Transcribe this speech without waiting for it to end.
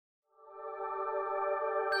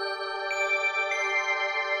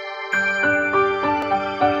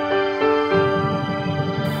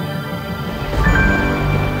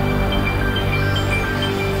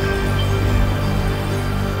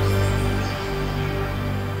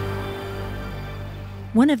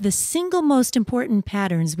One of the single most important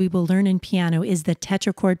patterns we will learn in piano is the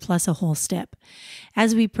tetrachord plus a whole step.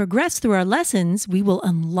 As we progress through our lessons, we will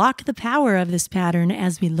unlock the power of this pattern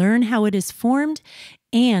as we learn how it is formed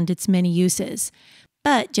and its many uses.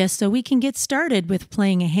 But just so we can get started with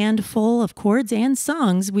playing a handful of chords and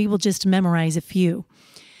songs, we will just memorize a few.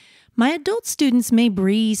 My adult students may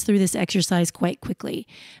breeze through this exercise quite quickly.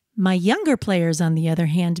 My younger players, on the other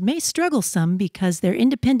hand, may struggle some because their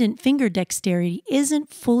independent finger dexterity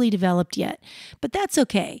isn't fully developed yet. But that's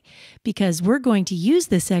okay, because we're going to use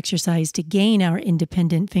this exercise to gain our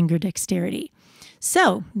independent finger dexterity.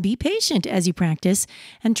 So be patient as you practice,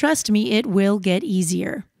 and trust me, it will get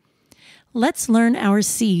easier. Let's learn our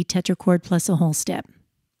C tetrachord plus a whole step.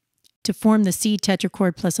 To form the C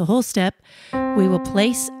tetrachord plus a whole step, we will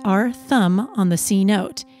place our thumb on the C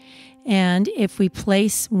note. And if we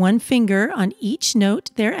place one finger on each note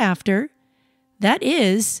thereafter, that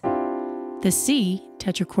is the C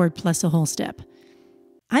tetrachord plus a whole step.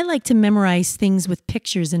 I like to memorize things with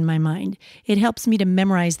pictures in my mind. It helps me to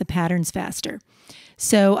memorize the patterns faster.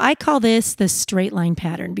 So I call this the straight line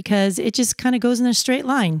pattern because it just kind of goes in a straight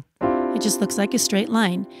line. It just looks like a straight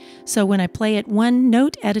line. So when I play it one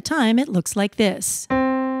note at a time, it looks like this.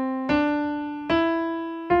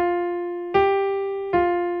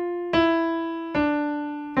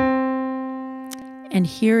 And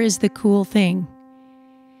here is the cool thing.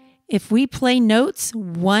 If we play notes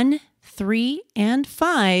 1, 3, and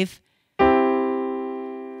 5,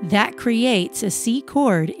 that creates a C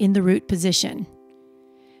chord in the root position.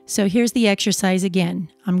 So here's the exercise again.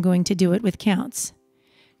 I'm going to do it with counts.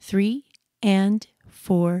 3 and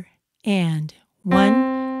 4 and 1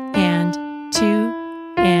 and 2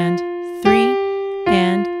 and 3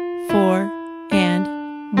 and 4 and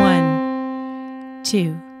 1,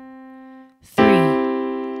 2,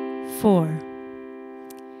 3, 4.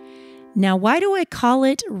 Now, why do I call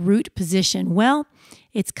it root position? Well,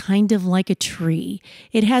 it's kind of like a tree.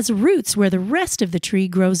 It has roots where the rest of the tree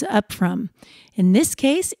grows up from. In this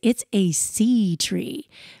case, it's a C tree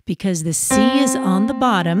because the C is on the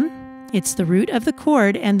bottom. It's the root of the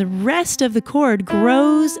chord, and the rest of the chord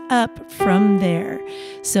grows up from there.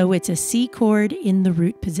 So it's a C chord in the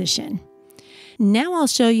root position. Now I'll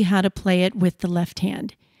show you how to play it with the left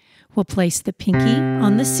hand. We'll place the pinky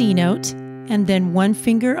on the C note and then one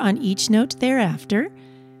finger on each note thereafter.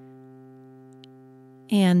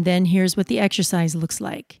 And then here's what the exercise looks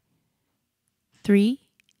like. 3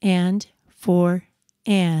 and 4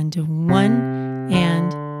 and 1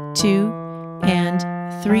 and 2 and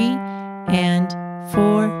 3 and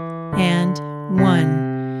 4 and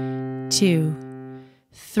 1, 2,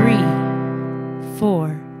 3,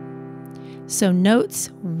 4. So notes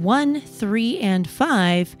 1, 3, and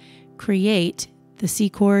 5 create the C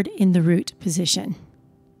chord in the root position.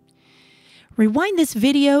 Rewind this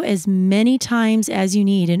video as many times as you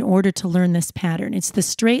need in order to learn this pattern. It's the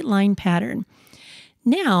straight line pattern.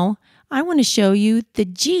 Now, I want to show you the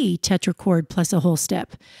G tetrachord plus a whole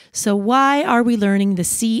step. So why are we learning the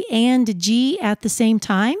C and G at the same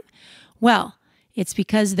time? Well, it's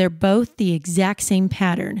because they're both the exact same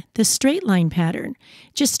pattern, the straight line pattern,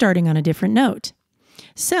 just starting on a different note.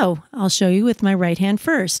 So I'll show you with my right hand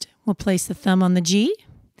first. We'll place the thumb on the G,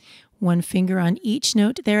 one finger on each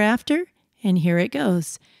note thereafter, and here it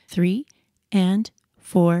goes. 3 and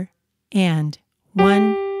 4 and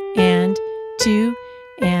 1 and 2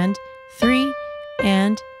 and 3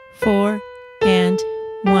 and 4 and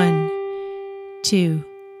 1, 2,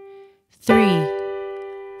 3,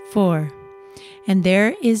 4. And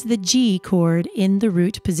there is the G chord in the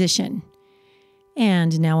root position.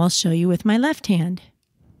 And now I'll show you with my left hand.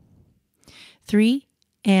 3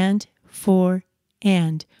 and 4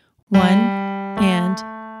 and 1 and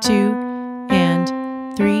 2 and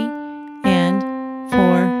 3 and 4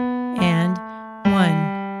 and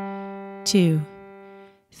 1, 2,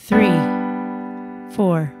 3,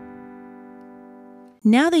 4.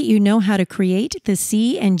 Now that you know how to create the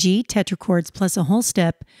C and G tetrachords plus a whole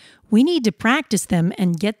step, we need to practice them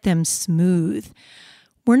and get them smooth.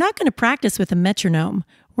 We're not going to practice with a metronome.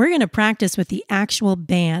 We're going to practice with the actual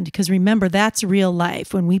band because remember, that's real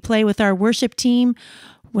life. When we play with our worship team,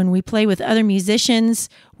 when we play with other musicians,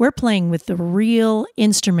 we're playing with the real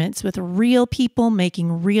instruments, with real people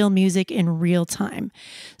making real music in real time.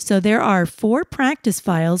 So there are 4 practice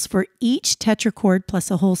files for each tetrachord plus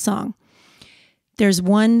a whole song. There's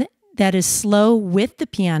one that is slow with the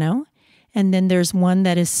piano, and then there's one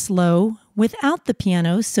that is slow without the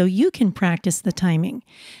piano, so you can practice the timing.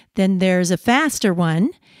 Then there's a faster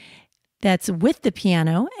one that's with the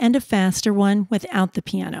piano and a faster one without the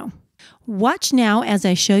piano. Watch now as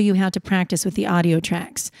I show you how to practice with the audio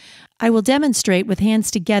tracks. I will demonstrate with hands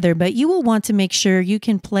together, but you will want to make sure you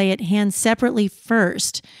can play it hands separately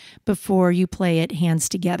first before you play it hands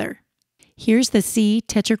together. Here's the C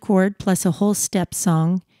Tetra chord plus a whole step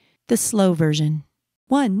song, the slow version.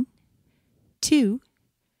 1, 2,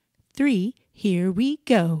 3, here we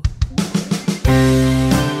go.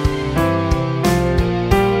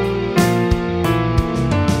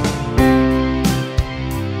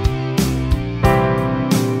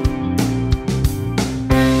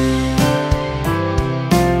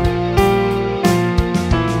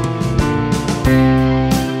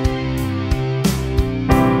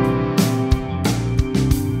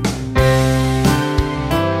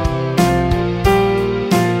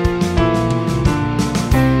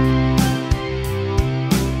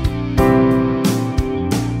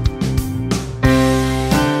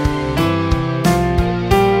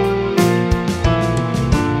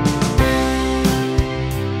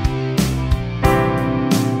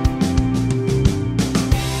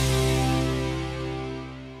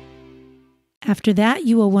 After that,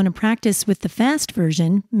 you will want to practice with the fast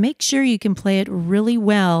version. Make sure you can play it really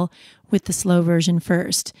well with the slow version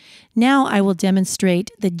first. Now I will demonstrate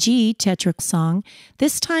the G Tetra song.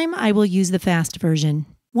 This time I will use the fast version.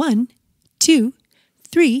 1, 2,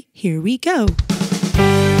 3, here we go.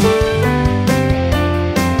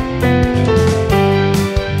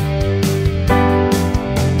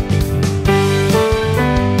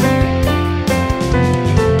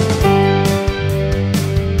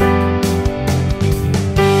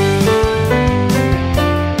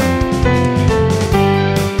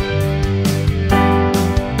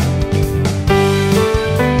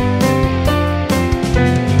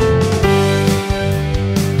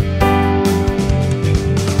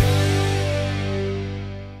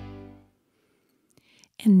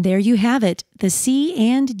 And there you have it, the C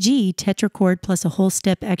and G Tetra chord plus a whole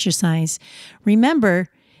step exercise. Remember,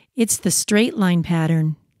 it's the straight line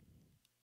pattern.